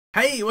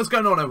Hey, what's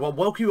going on everyone?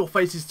 Welcome your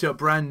faces to a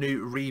brand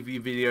new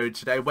review video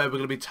today where we're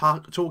going to be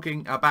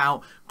talking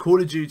about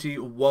Call of Duty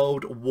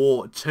World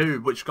War II,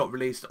 which got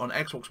released on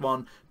Xbox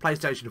One,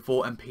 PlayStation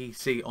 4 and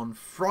PC on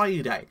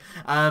Friday.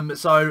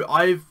 So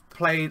I've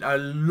played a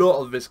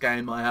lot of this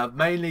game. I have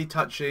mainly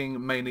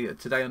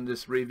today on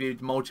this review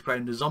multiplayer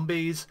and the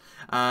zombies.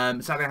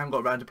 Sadly I haven't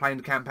got around to playing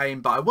the campaign,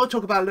 but I will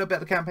talk about a little bit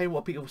of the campaign,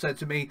 what people said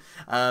to me,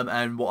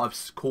 and what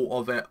I've caught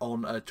of it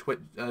on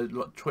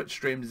Twitch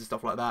streams and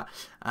stuff like that.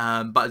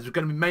 But it's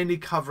going to be mainly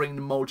covering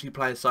the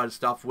multiplayer side of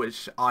stuff,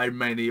 which I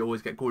mainly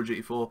always get Call of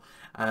Duty for,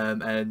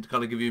 and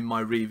kind of give you my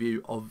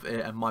review of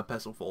it and my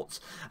personal thoughts.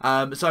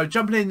 So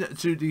jumping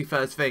into the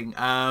first thing,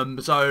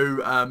 I've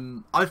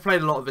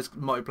played a lot of this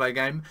multiplayer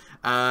game.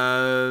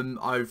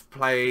 I've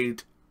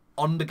played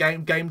on the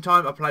game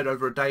time. I played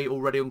over a day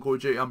already on Call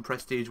of Duty. I'm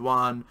Prestige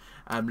 1,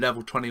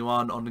 level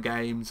 21 on the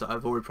game, so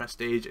I've already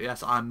Prestige.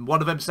 Yes, I'm one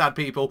of them sad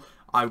people.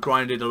 I've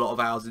grinded a lot of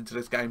hours into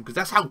this game because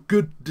that's how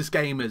good this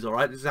game is,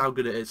 alright? This is how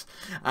good it is.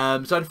 So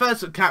the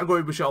first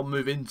category which I'll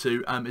move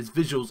into is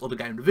visuals of the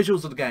game. The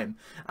visuals of the game.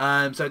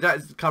 So that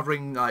is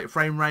covering like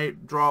frame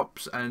rate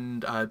drops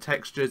and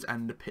textures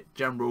and the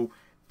general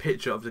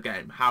picture of the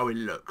game, how it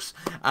looks.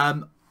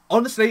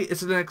 Honestly,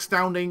 it's an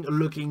astounding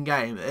looking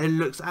game. It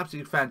looks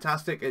absolutely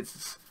fantastic.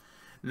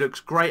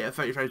 Looks great at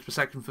 30 frames per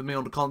second for me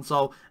on the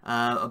console.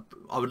 I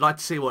would like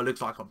to see what it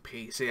looks like on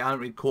PC. I haven't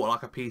really caught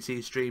like a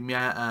PC stream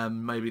yet.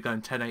 Maybe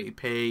going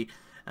 1080p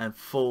and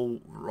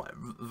full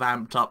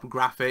vamped up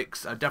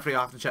graphics. I definitely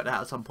have to check that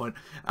out at some point.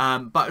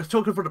 But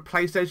talking from the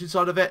PlayStation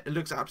side of it, it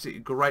looks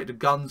absolutely great. The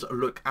guns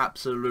look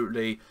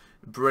absolutely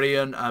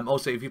brilliant.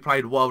 Also, if you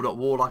played World at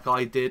War like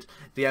I did,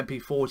 the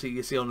MP40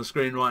 you see on the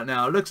screen right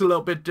now looks a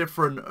little bit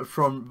different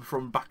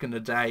from back in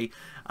the day.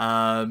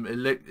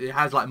 It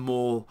has like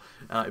more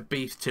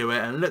beef to it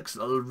and it looks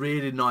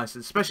really nice,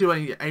 especially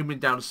when you're aiming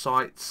down the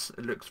sights.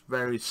 It looks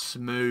very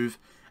smooth.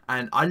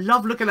 And I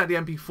love looking at the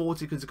MP40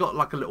 because it's got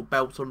like a little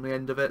belt on the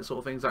end of it, sort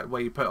of things, like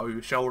where you put it over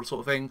your shoulder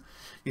sort of thing.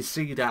 You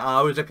see that. I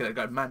always look at it and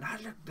go, man,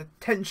 the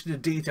attention to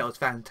detail is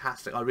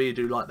fantastic. I really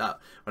do like that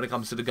when it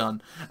comes to the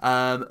gun.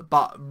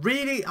 But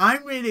really, I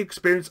haven't really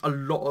experienced a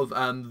lot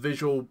of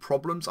visual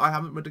problems I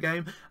haven't with the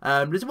game.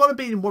 There's one of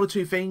being one or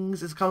two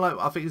things. It's kind of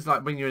like, I think it's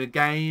like when you're in a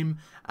game,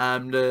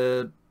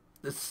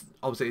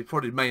 obviously it's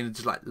probably mainly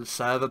just like the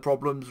server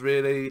problems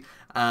really,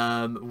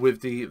 with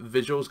the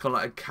visuals. Kind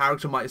of like a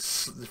character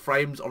the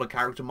frames on a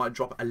character might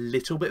drop a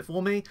little bit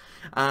for me,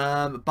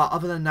 but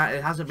other than that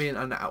it hasn't been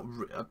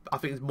I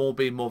think it's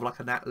been more of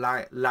like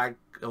a lag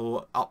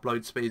or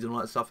upload speed and all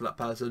that stuff for that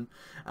person,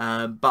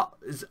 but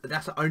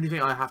that's the only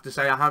thing I have to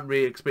say. I haven't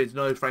really experienced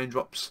no frame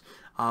drops.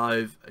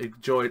 I've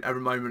enjoyed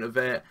every moment of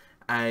it.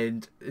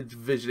 And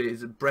visually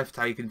it's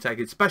breathtaking,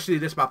 especially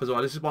this map as well.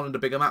 This is one of the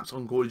bigger maps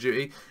on Call of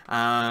Duty.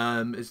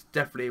 It's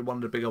definitely one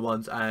of the bigger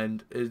ones,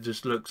 and it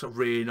just looks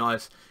really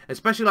nice.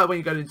 Especially like when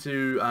you go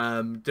into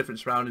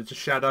different surroundings, the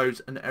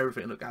shadows and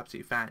everything look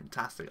absolutely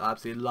fantastic. I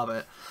absolutely love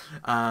it.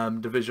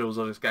 The visuals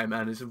of this game,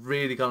 and it's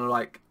really kind of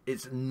like,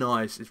 it's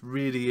nice. It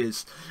really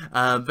is.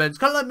 Then it's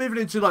kind of like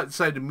moving into like,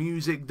 say, the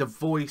music, the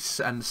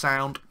voice, and the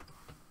sound.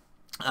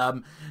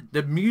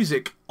 The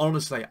music,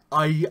 honestly,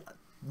 I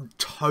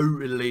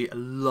totally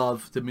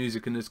love the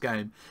music in this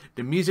game.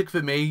 The music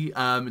for me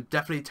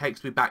definitely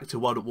takes me back to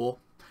World at War.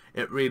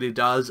 It really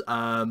does.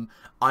 That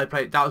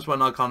was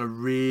when I kind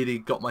of really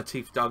got my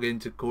teeth dug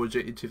into Call of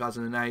Duty in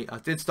 2008. I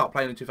did start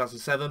playing in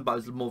 2007, but it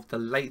was more of the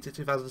later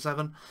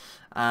 2007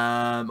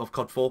 of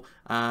COD 4.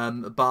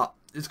 But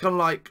it's kind of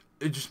like,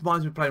 it just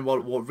reminds me of playing World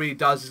at War. It really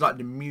does. It's like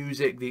the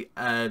music,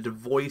 the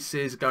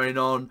voices going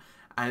on,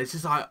 and it's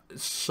just like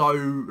so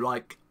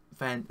like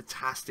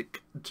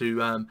fantastic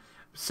to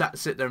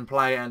sit there and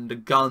play, and the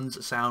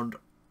guns sound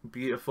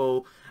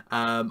beautiful.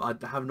 I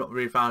have not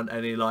really found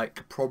any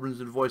like problems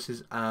with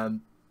voices. I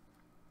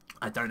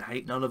don't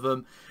hate none of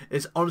them.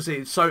 It's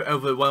so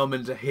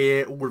overwhelming to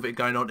hear all of it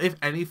going on. If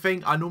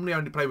anything, I normally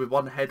only play with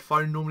one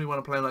headphone normally when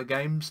I play like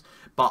games,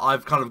 but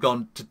I've kind of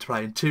gone to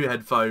playing two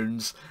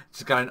headphones,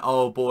 just going,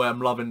 oh boy,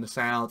 I'm loving the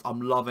sound.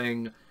 I'm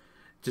loving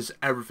just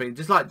everything.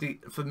 Just like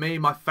for me,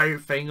 my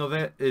favorite thing of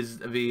it is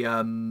the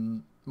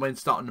when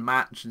starting the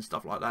match and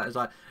stuff like that. It's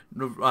like,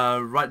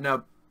 right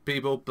now,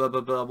 people, blah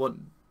blah blah,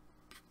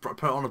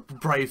 put on a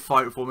brave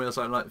fight for me or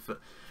something like that,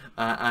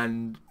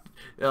 and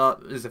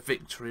there's a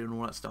victory and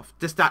all that stuff.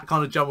 Just that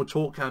kind of general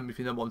talk, if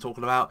you know what I'm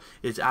talking about,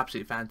 is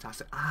absolutely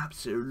fantastic. I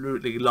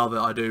absolutely love it.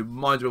 I do.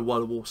 Reminds me of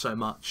World of War so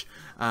much.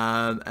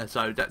 And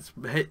so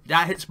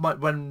that hits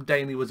when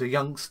Danny was a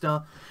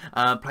youngster,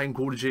 playing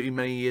Call of Duty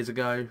many years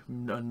ago,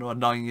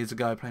 9 years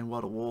ago, playing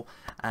World of War,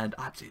 and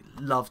I absolutely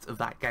loved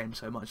that game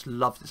so much.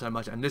 Loved it so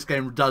much, and this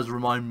game does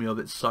remind me of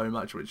it so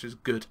much, which is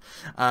good.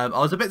 I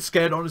was a bit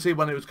scared, honestly,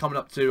 when it was coming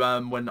up to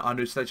when I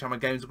knew Sledgehammer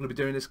Games were going to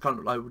be doing this, kind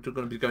of like, we're going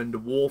to be going to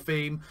war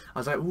theme. I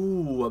was like,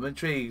 ooh, I'm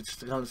intrigued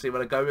to kind of see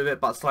where they go with it,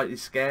 but slightly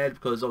scared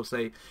because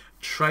obviously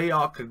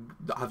Treyarch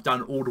have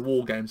done all the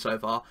war games so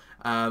far.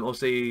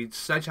 Obviously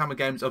Sledgehammer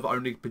Games have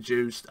only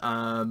produced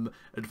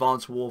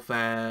Advanced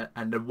Warfare,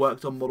 and they've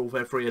worked on Modern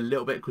Warfare 3 a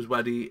little bit because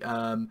where the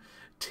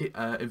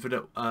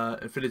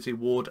Infinity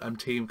Ward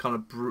team kind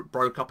of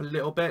broke up a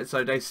little bit,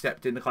 so they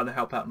stepped in to kind of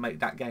help out and make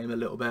that game a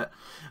little bit.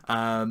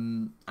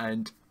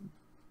 And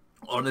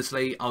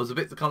honestly, I was a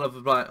bit kind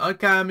of like,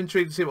 okay, I'm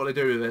intrigued to see what they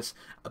do with this,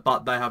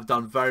 but they have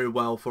done very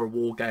well for a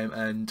war game,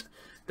 and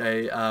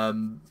they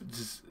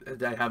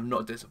have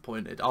not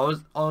disappointed. I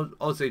was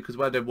honestly, because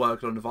when they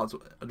worked on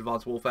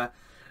Advanced Warfare,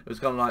 it was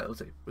kind of like,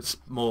 obviously, it was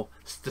more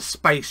the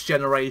space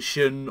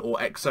generation or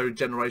exo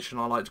generation,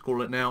 I like to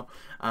call it now.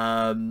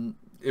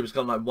 It was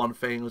kind of like one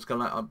thing. It was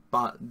kind of like,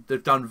 but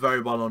they've done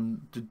very well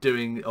on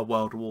doing a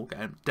World War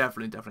game.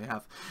 Definitely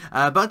have.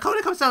 But it kind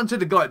of comes down to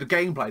the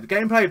gameplay. The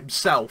gameplay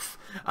itself,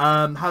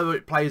 how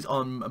it plays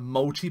on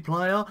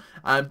multiplayer,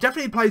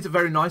 definitely plays it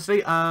very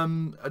nicely.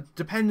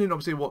 Depending,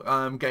 obviously, what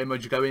game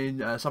mode you go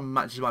in, some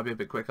matches might be a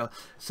bit quicker,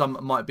 some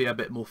might be a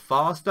bit more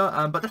faster.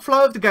 But the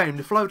flow of the game,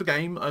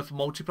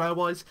 multiplayer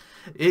wise,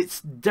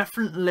 it's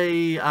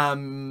definitely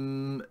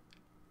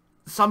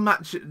some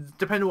match,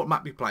 depending on what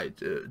map you played,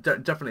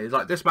 definitely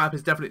like this map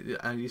is definitely,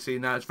 you see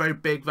now, it's very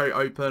big, very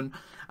open.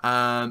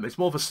 It's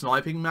more of a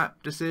sniping map,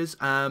 this is,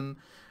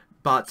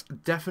 but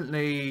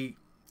definitely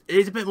it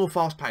is a bit more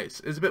fast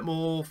paced. It's a bit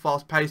more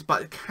fast paced,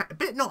 but a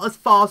bit not as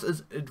fast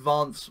as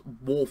Advanced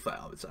Warfare,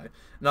 I would say.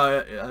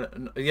 No,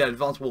 yeah,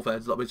 Advanced Warfare,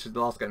 which is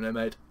the last game they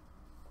made.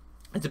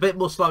 It's a bit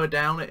more slower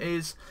down, it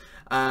is,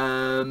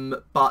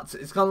 but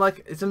it's kind of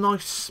like, it's a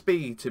nice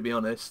speed, to be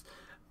honest.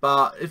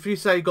 But if you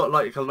say you got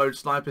like a load of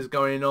snipers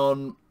going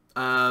on,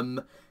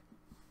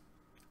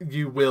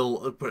 you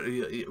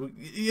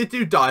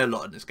do die a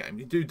lot in this game.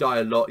 You do die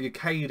a lot. Your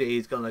KD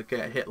is gonna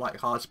get hit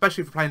like hard,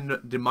 especially if you're playing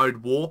the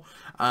mode war.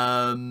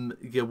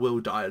 You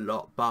will die a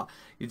lot, but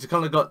you just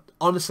kind of got,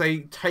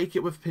 honestly, take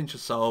it with a pinch of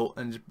salt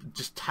and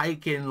just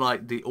take in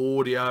like the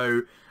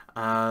audio,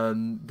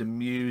 the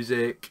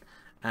music,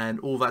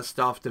 and all that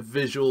stuff. The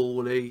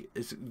visually,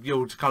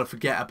 you'll just kind of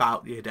forget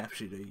about your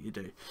deaths. You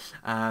do.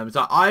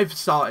 So I've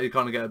started to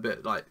kind of get a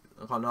bit like,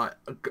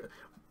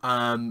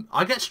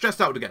 I get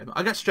stressed out with the game.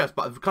 I get stressed,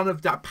 but I've kind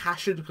of that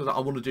passion because I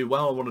want to do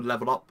well. I want to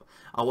level up.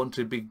 I want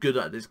to be good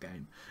at this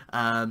game.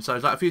 So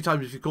it's like a few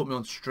times, if you caught me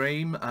on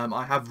stream,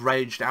 I have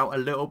raged out a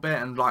little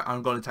bit and like,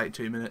 I'm going to take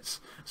 2 minutes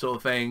sort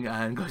of thing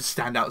and go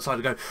stand outside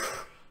and go,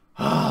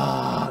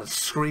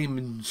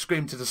 scream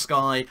to the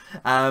sky,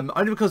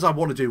 only because I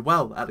want to do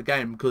well at the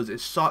game, because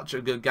it's such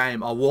a good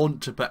game. I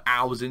want to put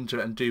hours into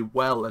it and do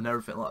well and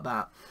everything like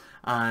that.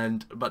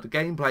 But the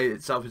gameplay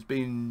itself has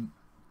been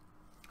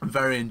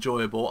very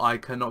enjoyable. I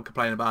cannot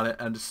complain about it,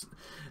 and it's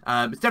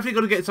definitely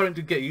got to get something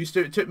to get used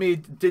to.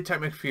 It did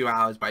take me a few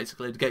hours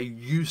basically to get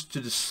used to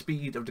the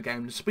speed of the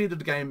game. The speed of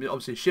the game,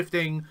 obviously,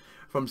 shifting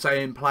from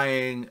saying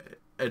playing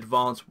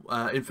Advanced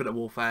Infinite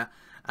Warfare,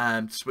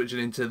 switching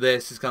into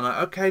this is kind of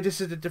like, okay,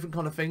 this is a different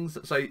kind of things.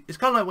 So it's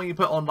kind of like when you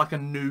put on like a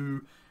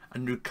new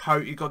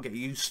coat, you got to get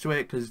used to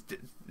it because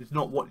it's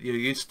not what you're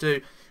used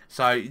to.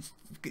 So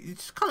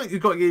it's kind of,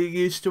 you've got to get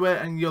used to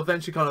it, and you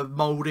eventually kind of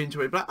mold into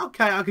it. But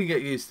okay, I can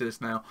get used to this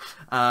now.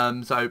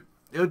 So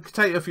it'll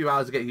take a few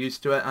hours to get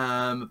used to it.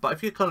 But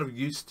if you're kind of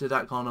used to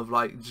that kind of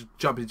like just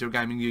jumping into a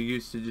game and you're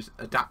used to just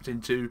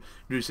adapting to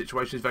new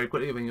situations very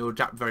quickly, then you'll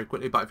adapt very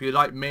quickly. But if you're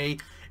like me,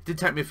 it did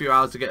take me a few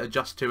hours to get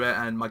adjusted to it,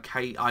 and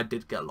I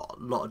did get a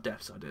lot of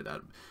deaths. I did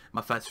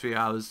my first few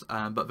hours,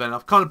 but then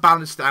I've kind of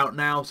balanced it out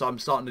now, so I'm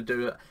starting to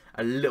do it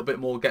a little bit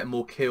more, getting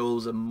more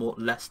kills and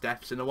less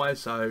deaths in a way.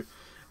 So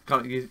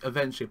kind of you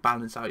eventually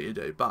balance out you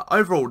do. But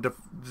overall, the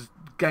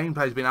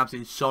gameplay has been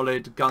absolutely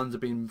solid. The guns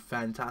have been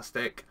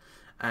fantastic,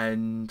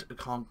 and I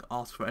can't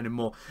ask for any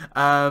more.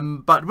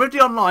 But with the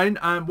online,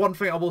 one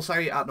thing I will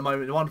say at the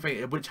moment, one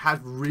thing which has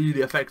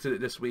really affected it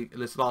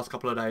this last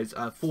couple of days,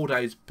 4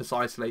 days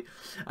precisely,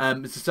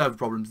 is the server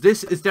problems.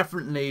 This has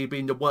definitely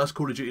been the worst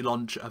Call of Duty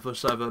launch for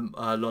server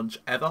launch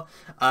ever.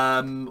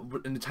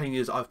 In the 10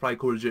 years I've played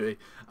Call of Duty,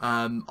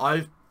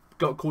 I've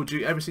got Call of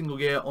Duty every single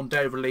year on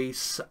day of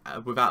release,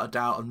 without a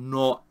doubt. I've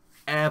not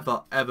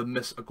ever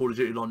missed a Call of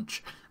Duty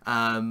launch.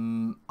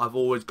 I've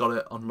always got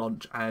it on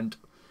launch, and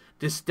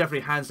this is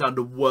definitely hands down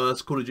the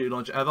worst Call of Duty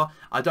launch ever.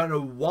 I don't know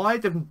why.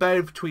 They've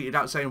tweeted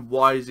out saying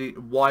why is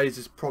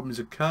this problem has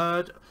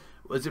occurred.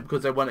 Was it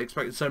because they weren't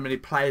expecting so many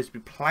players to be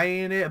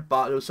playing it?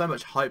 But there was so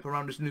much hype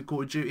around this new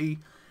Call of Duty.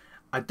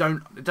 It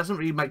doesn't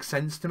really make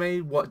sense to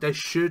me what they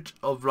should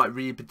have like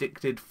really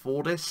predicted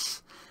for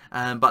this.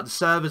 But the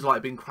servers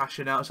like been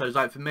crashing out, so it's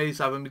like for me,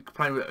 so I've been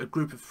playing with a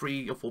group of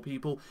 3 or 4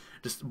 people.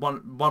 Just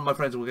one of my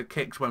friends will get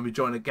kicked when we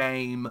join a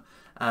game.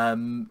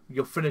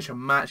 You'll finish a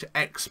match,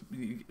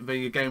 then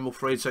your game will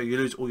freeze, so you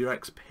lose all your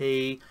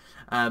XP.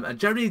 And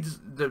generally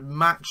the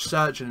match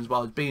searching as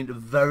well has been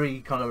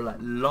very kind of like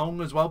long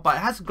as well, but it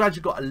has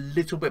gradually got a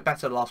little bit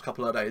better the last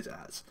couple of days. It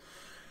has.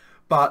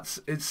 But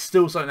it's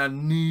still something that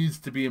needs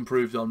to be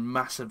improved on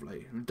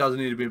massively. It does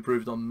need to be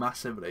improved on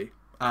massively.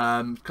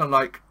 Kind of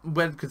like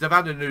because they've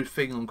had a new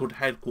thing on called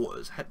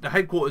Headquarters. The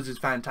Headquarters is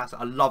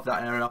fantastic. I love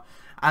that area.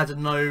 Adds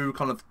no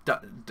kind of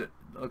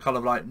a kind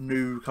of like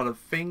new kind of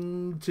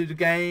thing to the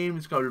game.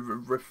 It's kind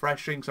of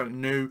refreshing, something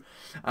new.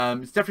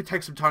 It's definitely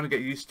takes some time to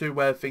get used to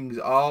where things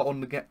are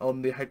on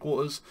the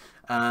headquarters.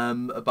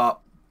 But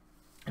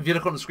if you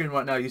look on the screen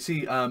right now, you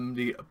see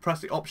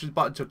press the options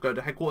button to go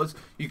to headquarters.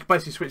 You can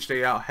basically switch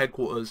to out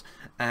headquarters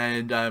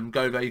and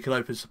go there. You can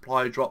open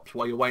supply drops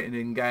while you're waiting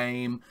in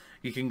game.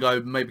 You can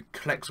go maybe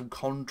collect some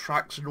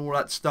contracts and all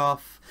that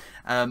stuff.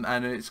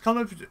 And it's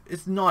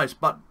it's nice,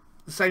 but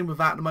the same with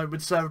that at the moment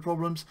with server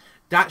problems.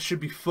 That should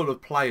be full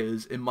of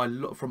players in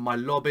from my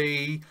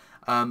lobby.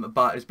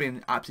 But it's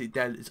been absolutely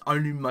dead. It's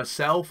only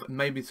myself and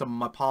maybe some of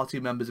my party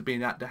members have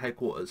been at the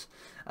headquarters.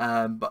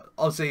 But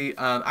obviously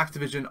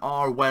Activision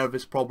are aware of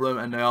this problem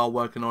and they are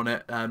working on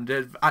it.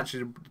 They've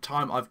actually, the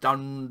time I've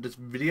done this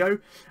video,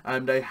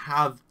 they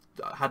have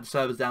had the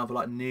servers down for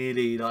like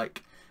nearly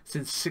like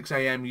since 6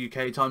 AM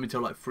UK time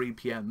until like 3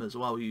 PM as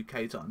well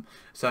UK time.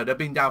 So they've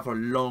been down for a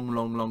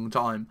long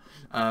time,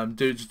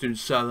 just doing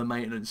server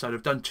maintenance. So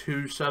they've done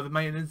 2 server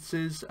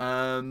maintenances,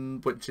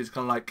 which is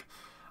kind of like,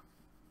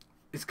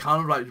 it's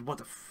kind of like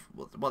what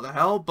the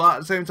hell, but at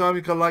the same time,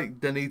 you kind of like,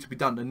 they need to be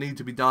done. They need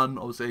to be done,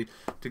 obviously,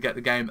 to get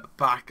the game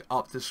back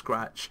up to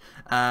scratch.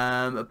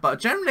 But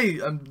generally,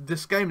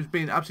 this game has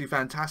been absolutely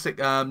fantastic.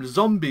 The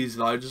zombies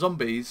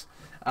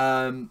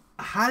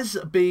has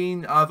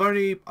been. I've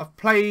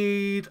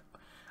played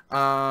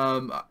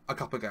a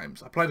couple of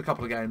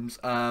games.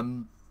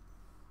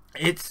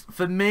 It's,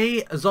 for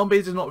me,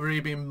 zombies has not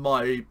really been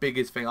my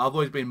biggest thing. I've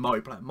always been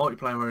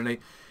multiplayer only.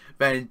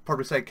 Then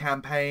probably say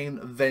campaign,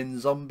 then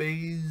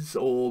zombies,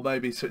 or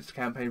maybe switch to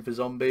campaign for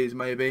zombies,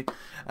 maybe.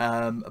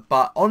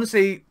 But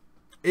honestly,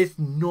 it's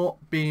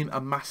not been a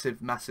massive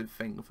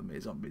thing for me,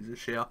 zombies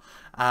this year.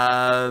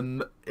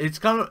 It's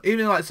kind of,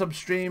 even like some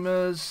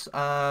streamers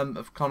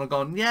have kind of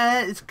gone,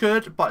 yeah, it's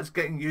good, but it's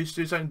getting used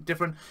to something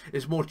different.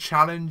 It's more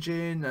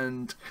challenging,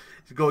 and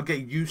you've got to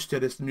get used to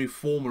this new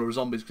formula of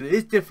zombies, because it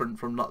is different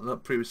from the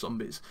previous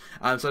zombies.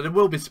 So there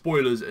will be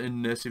spoilers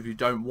in this if you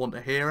don't want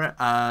to hear it.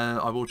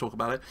 I will talk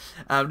about it.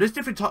 There's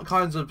different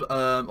kinds of,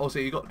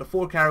 obviously you've got the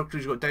 4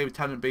 characters. You've got David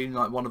Tennant being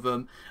like one of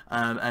them,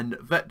 and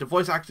the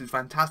voice acting is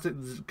fantastic.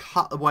 The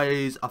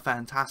cutaways are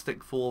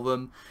fantastic for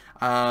them.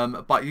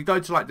 But you go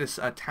to like this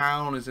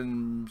town is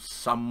in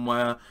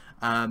somewhere,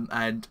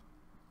 and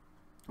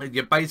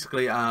you're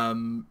basically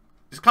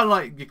it's kind of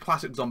like your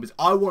classic zombies.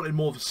 I wanted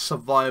more of a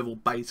survival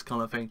based kind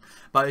of thing,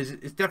 but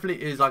it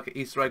definitely is like an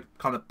Easter egg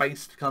kind of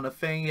based kind of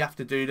thing. You have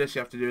to do this, you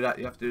have to do that,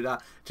 you have to do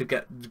that to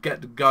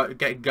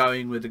get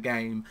going with the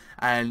game.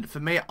 And for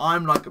me,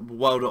 I'm like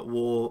World at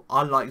War.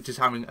 I like just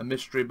having a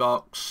mystery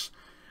box,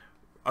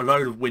 a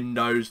load of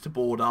windows to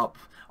board up,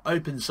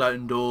 open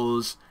certain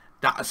doors.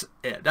 That's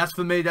it. That's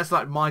for me. That's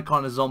like my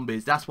kind of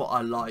zombies. That's what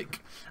I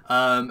like.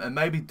 And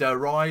maybe Der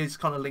Rise,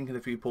 kind of linking a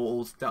few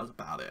portals. That was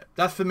about it.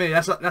 That's for me.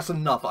 That's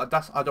enough. I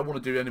don't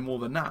want to do any more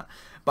than that.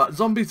 But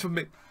zombies for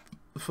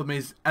me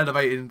is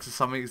elevated into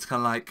something. It's kind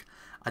of like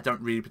I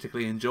don't really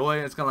particularly enjoy.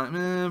 It's kind of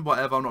like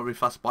whatever. I'm not really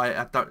fussed by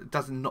it. It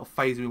doesn't not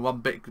phase me one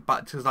bit.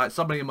 But it's like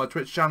somebody in my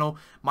Twitch channel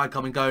might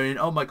come and go in,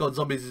 oh my god,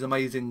 zombies is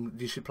amazing.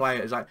 You should play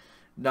it. It's like,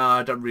 no,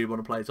 I don't really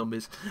want to play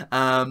zombies.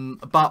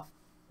 But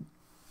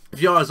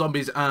if you are a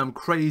zombies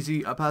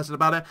crazy person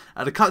about it,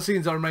 the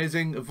cutscenes are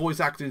amazing. The voice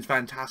acting is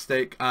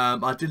fantastic.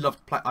 I did love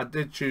to play. I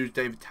did choose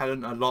David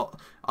Tennant a lot.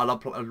 I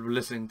love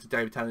listening to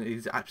David Tennant.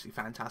 He's absolutely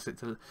fantastic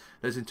to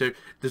listen to.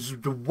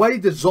 The way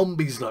the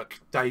zombies look,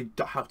 they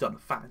have done a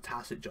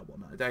fantastic job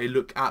on that. They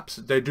look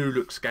they do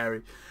look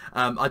scary.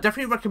 I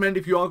definitely recommend,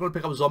 if you are going to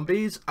pick up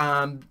zombies,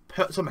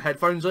 put some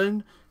headphones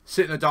in.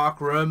 Sit in a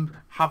dark room,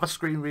 have a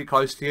screen really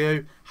close to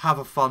you, have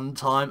a fun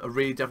time. I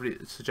really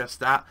definitely suggest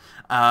that.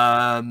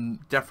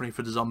 Definitely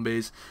for the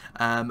zombies.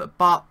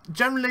 But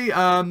generally,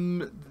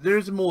 there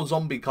is more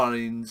zombie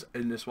kinds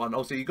in this one.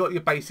 Also, you got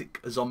your basic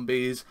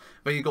zombies,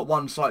 but you got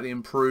one slightly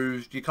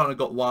improved. You kind of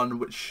got one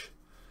which,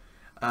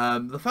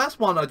 the first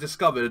one I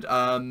discovered,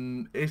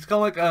 it's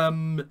kind of like,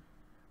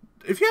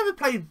 if you ever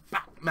played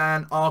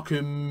Batman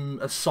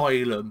Arkham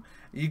Asylum,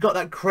 you got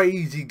that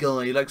crazy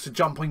guy who likes to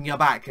jump on your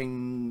back,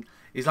 and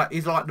he's like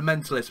the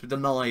mentalist with the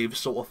knives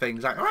sort of thing.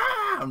 He's like,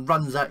 "Rah!" and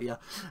runs at you.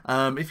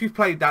 If you've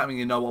played that and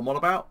you know what I'm on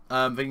about,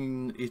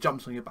 then he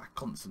jumps on your back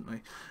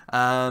constantly.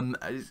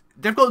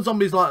 They've got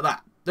zombies like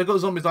that.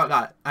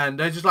 And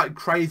they're just like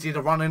crazy,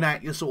 they're running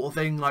at you sort of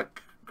thing,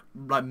 like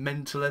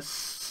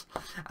mentalists.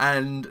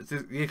 And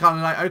you're kind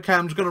of like, okay,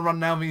 I'm just going to run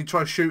now, and you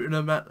try shooting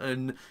them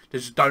and they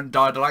just don't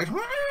die. They're like,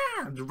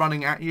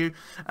 running at you.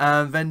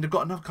 Then they've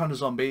got another kind of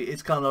zombie.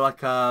 It's kind of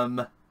like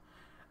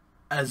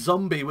a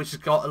zombie which has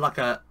got like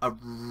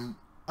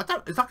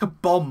it's like a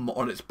bomb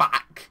on its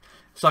back.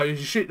 So you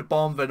shoot the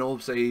bomb, then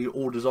obviously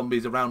all the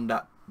zombies around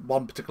that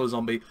one particular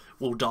zombie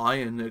will die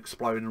and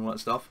explode and all that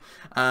stuff.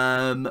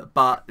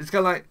 But it's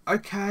kind of like,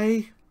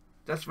 okay,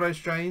 that's very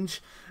strange.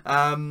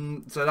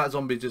 So that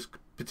zombie just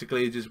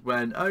particularly just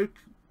went, oh,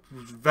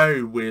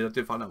 very weird. I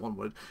did find that one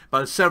weird.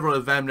 But several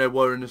of them there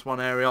were in this one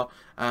area.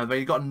 Then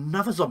you got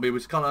another zombie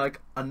which is kind of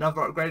like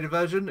another upgraded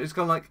version. It's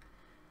kind of like,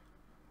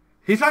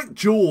 He's like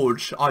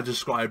George, I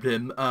described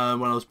him when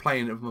I was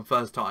playing it for my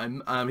first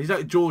time. He's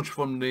like George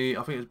from the,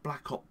 I think it was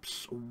Black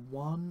Ops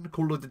 1,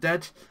 Call of the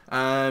Dead.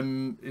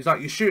 He's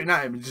like, you're shooting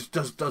at him and just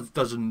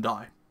doesn't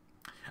die.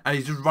 And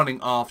he's just running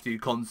after you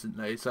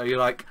constantly. So you're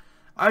like,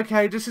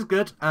 okay, this is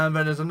good. And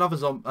then there's another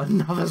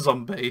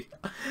zombie,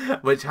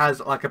 which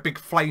has like a big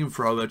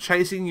flamethrower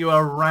chasing you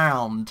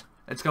around.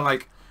 It's kind of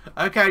like,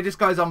 okay, this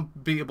guy's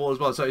unbeatable as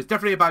well. So it's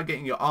definitely about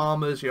getting your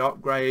armors, your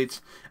upgrades,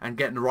 and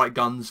getting the right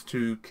guns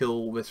to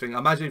kill this thing. I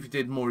imagine if you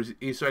did more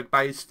Easter egg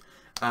based,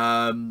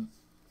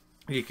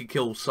 you could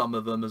kill some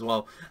of them as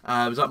well.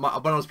 It was like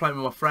when I was playing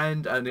with my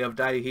friend, and the other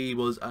day he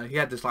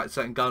had this like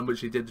certain gun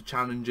which he did the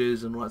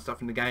challenges and all that stuff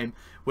in the game,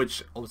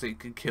 which obviously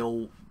could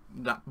kill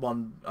that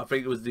one. I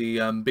think it was the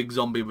big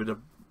zombie with a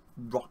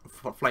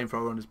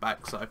flamethrower on his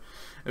back. So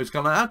it was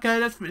kind of like, okay,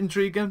 that's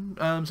intriguing.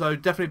 So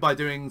definitely by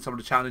doing some of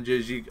the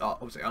challenges, you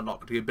obviously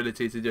unlock the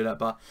ability to do that,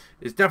 but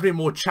it's definitely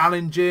more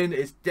challenging.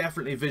 It's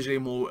definitely visually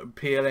more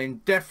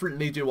appealing.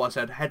 Definitely do what I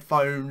said: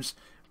 headphones,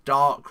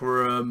 dark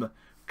room,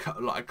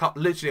 like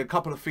literally a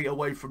couple of feet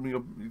away from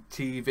your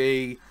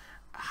TV.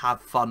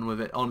 Have fun with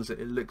it. Honestly,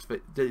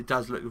 it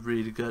does look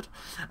really good.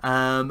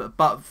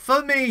 But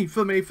for me,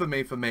 for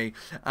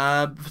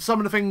some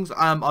of the things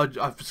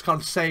I've just kind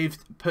of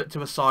saved, put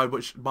to a side,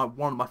 which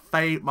one of my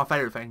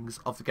favorite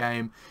things of the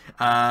game,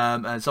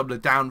 and some of the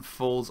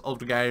downfalls of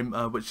the game,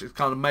 which has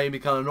kind of made me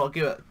kind of not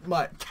give it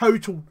my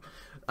total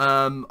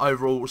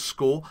overall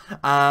score.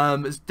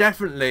 It's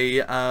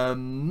definitely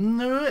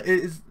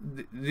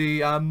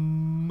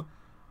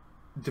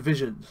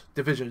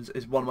Divisions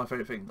is one of my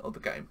favourite things of the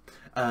game.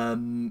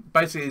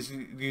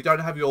 Basically, you don't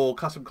have your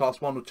custom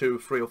class 1 or 2 or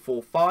 3 or 4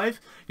 or 5.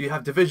 You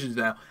have divisions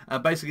now,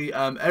 and basically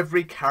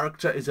every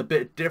character is a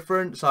bit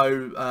different.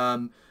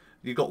 So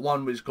you got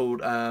one which is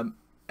called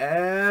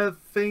Air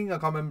Thing. I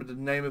can't remember the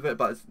name of it,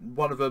 but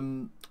one of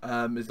them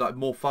is like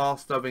more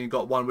faster. Then you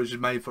got one which is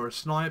made for a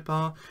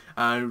sniper,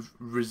 and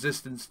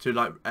resistance to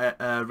like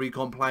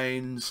recon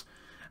planes,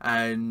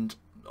 and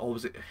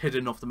obviously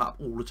hidden off the map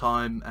all the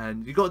time.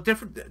 And you got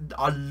different,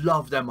 I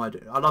love them. I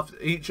love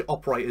each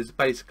operator is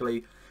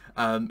basically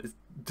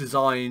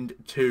designed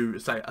to,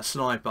 say, a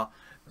sniper,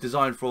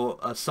 designed for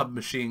a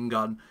submachine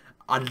gun.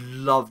 I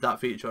love that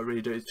feature, I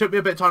really do. It took me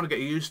a bit of time to get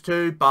used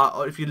to, but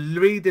if you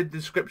read the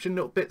description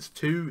little bits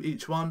to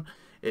each one,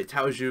 it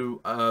tells you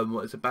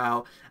what it's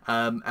about.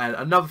 And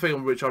another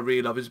thing which I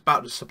really love is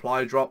about the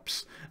supply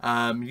drops.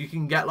 You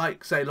can get,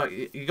 like, say,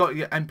 like you got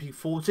your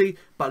MP40,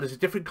 but there's a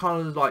different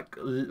kind of like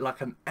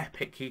an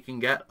epic you can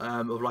get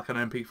of like an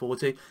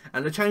MP40,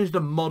 and they changed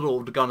the model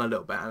of the gun a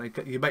little bit, and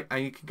you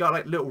can get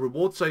like little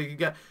rewards. So you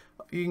can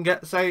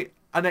get say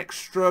an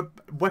extra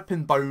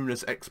weapon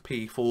bonus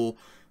XP for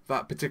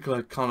that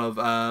particular kind of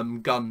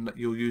gun that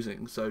you're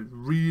using. So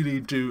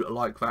really do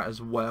like that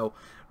as well.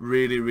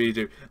 Really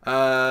do.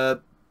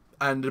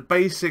 And the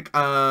basic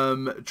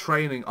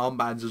training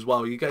armbands as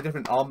well. You get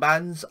different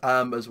armbands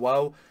as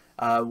well,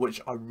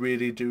 which I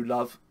really do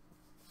love.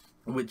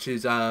 Which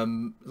is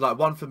like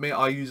one for me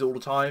I use all the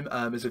time,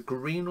 is a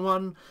green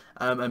one,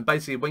 and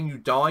basically when you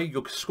die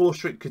your score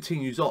streak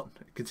continues on.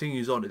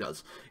 It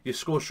does. Your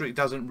score streak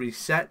doesn't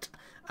reset.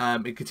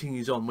 It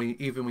continues on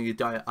even when you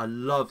die. I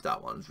love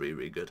that one. It's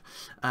really good.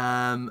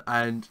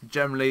 And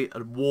generally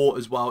war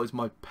as well is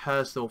my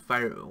personal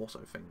favourite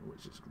also thing,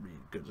 which is really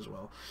good as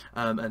well.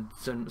 And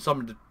some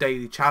of the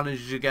daily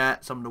challenges you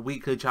get, some of the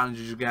weekly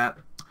challenges you get,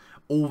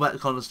 all that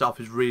kind of stuff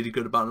is really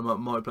good about the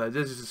multiplayer.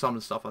 This is some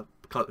of the stuff I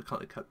kind of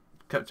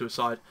kept to a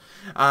side.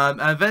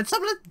 And then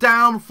some of the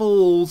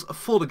downfalls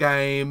for the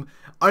game,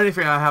 only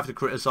thing I have to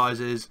criticise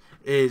is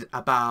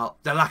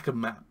about the lack of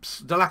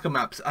maps.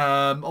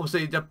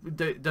 Obviously,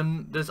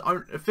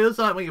 it feels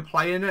like when you're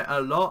playing it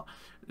a lot,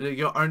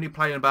 you're only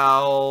playing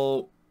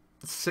about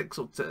 6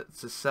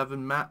 to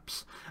 7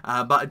 maps.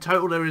 But in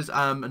total there is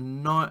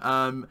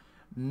 9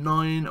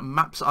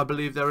 maps, I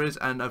believe there is,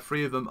 and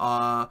 3 of them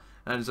are,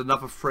 and there's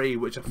another 3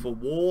 which are for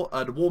war.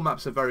 The war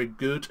maps are very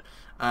good.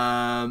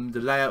 The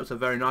layouts are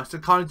very nice. They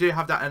kind of do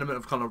have that element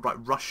of kind of like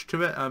rush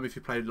to it. If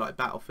you played like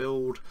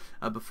Battlefield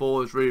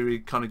before, it's really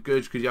kind of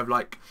good because you have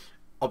like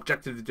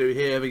objective to do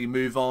here, but you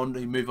move on.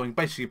 You're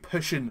basically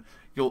pushing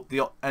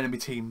the enemy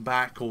team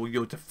back, or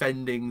you're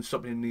defending,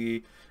 stopping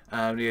the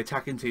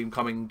attacking team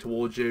coming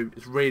towards you.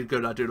 It's really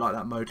good. I do like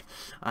that mode.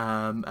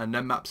 And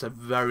then maps are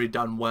very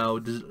done well.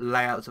 The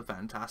layouts are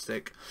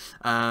fantastic.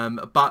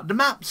 But the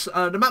maps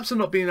are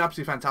not being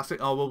absolutely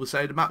fantastic. I will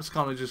say the maps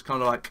kind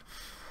of like,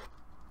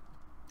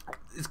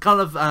 it's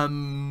kind of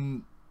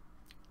don't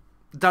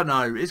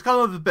know. It's kind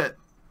of a bit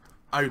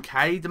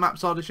okay. The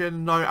maps are this year.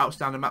 No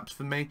outstanding maps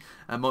for me,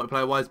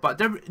 multiplayer wise,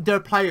 but they're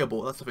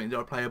playable. That's the thing.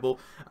 They're playable.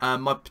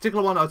 My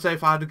particular one, I'd say,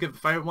 if I had to give a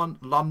favourite one,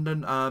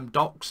 London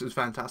Docks is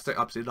fantastic.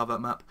 Absolutely love that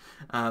map.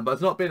 But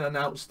it's not been an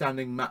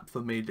outstanding map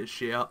for me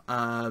this year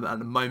at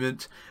the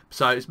moment.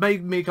 So it's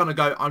made me kind of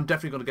go, I'm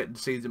definitely going to get the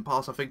season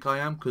pass. I think I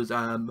am, because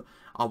I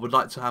would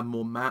like to have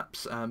more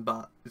maps.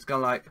 But it's kind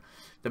of like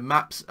the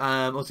maps,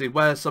 obviously,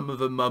 where some of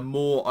them are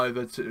more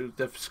over to,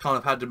 they've kind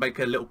of had to make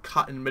a little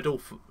cut in the middle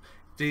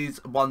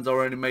these ones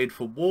are only made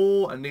for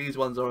war, and these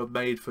ones are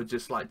made for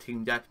just like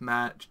team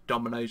deathmatch,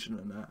 domination,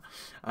 and that.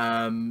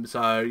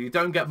 So you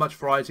don't get much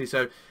variety.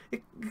 So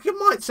you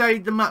might say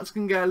the maps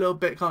can get a little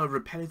bit kind of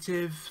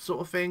repetitive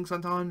sort of thing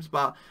sometimes,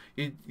 but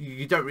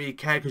you don't really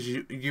care because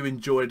you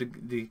enjoy the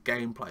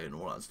gameplay and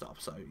all that stuff.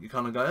 So you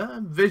kind of go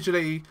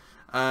visually.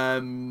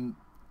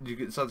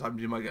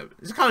 Sometimes you might get,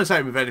 it's kind of the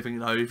same with anything, you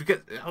know. If you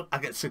get, I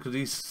get sick of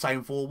these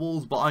same four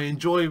walls, but I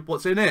enjoy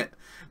what's in it.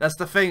 That's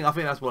the thing. I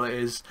think that's what it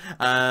is.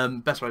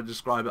 Best way to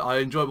describe it. I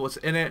enjoy what's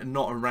in it and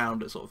not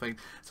around it, sort of thing.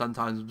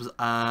 Sometimes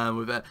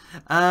with it.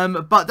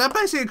 But that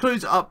basically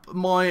includes up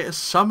my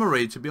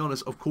summary, to be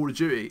honest, of Call of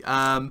Duty.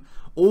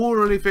 All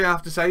really thing I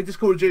have to say, this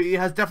Call of Duty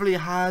definitely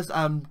has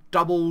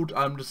doubled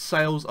the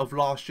sales of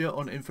last year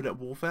on Infinite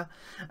Warfare,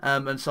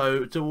 and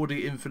so to all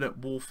the Infinite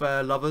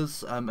Warfare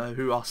lovers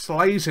who are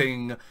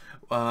slating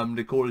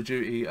the Call of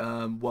Duty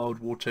World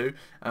War II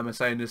and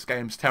saying this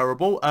game's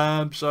terrible,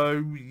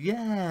 so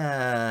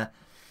yeah,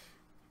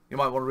 you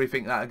might want to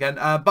rethink that again.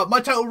 But my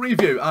total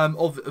review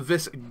of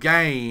this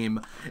game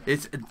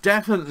is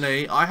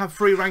definitely, I have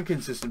 3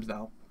 ranking systems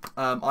now.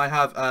 I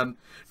have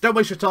don't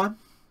waste your time,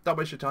 don't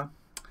waste your time,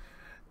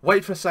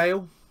 wait for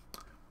sale,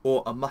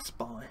 or a must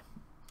buy.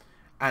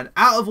 And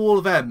out of all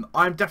of them,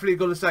 I'm definitely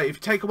going to say, if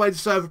you take away the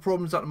server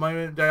problems at the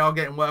moment, they are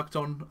getting worked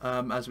on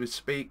as we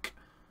speak,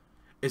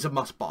 it's a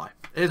must buy.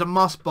 It is a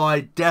must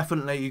buy,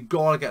 definitely. You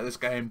got to get this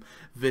game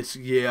this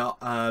year.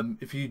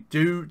 If you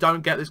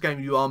don't get this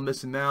game, you are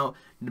missing out.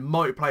 The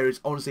multiplayer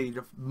is honestly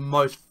the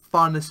most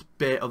funnest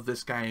bit of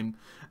this game.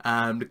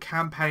 The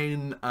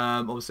campaign,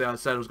 obviously I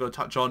said I was going to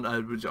touch on,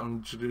 which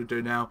I'm just going to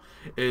do now,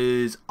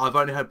 is I've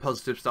only heard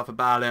positive stuff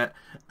about it.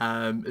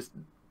 It's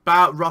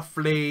about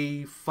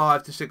roughly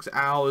 5 to 6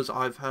 hours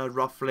I've heard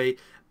roughly,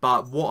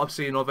 but what I've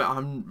seen of it, I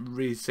haven't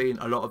really seen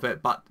a lot of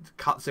it, but the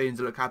cutscenes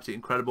look absolutely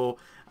incredible,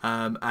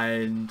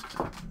 and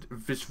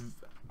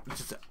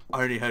just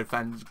only heard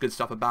fans good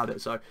stuff about it,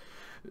 so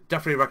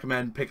definitely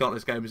recommend picking up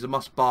this game. It's a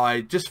must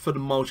buy just for the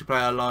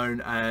multiplayer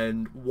alone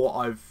and what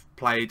I've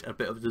played a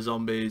bit of the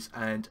zombies,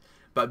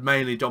 but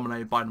mainly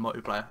dominated by the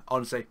multiplayer.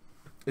 Honestly,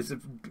 it's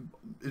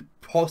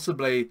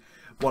possibly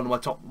one of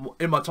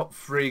my top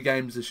 3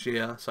 games this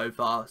year so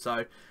far,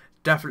 so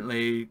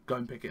definitely go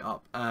and pick it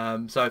up.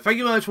 So thank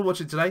you very much for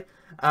watching today.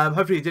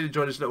 Hopefully you did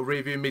enjoy this little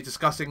review, me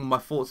discussing my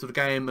thoughts of the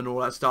game and all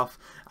that stuff.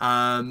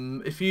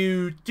 If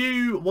you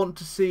do want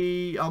to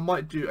see, I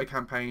might do a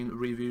campaign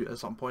review at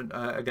some point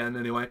again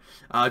anyway.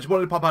 I just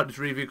wanted to pump out this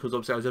review because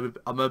obviously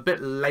I'm a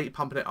bit late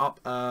pumping it up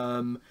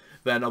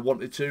than I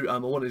wanted to. I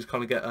wanted to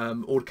kind of get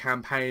all the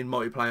campaign,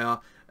 multiplayer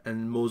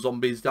and more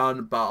zombies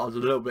done, but I was a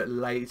little bit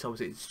late.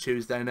 Obviously it's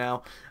Tuesday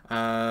now,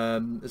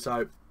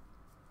 so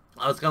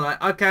I was kind of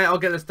like, okay, I'll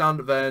get this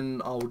done, then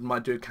I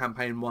might do a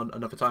campaign one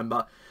another time.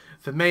 But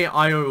for me,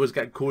 I always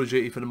get Call of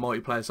Duty for the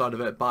multiplayer side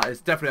of it, but it's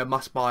definitely a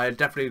must buy.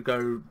 Definitely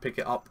go pick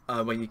it up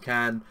when you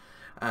can,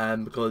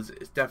 because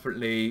it's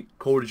definitely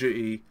Call of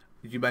Duty,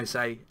 you may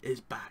say,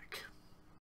 is back.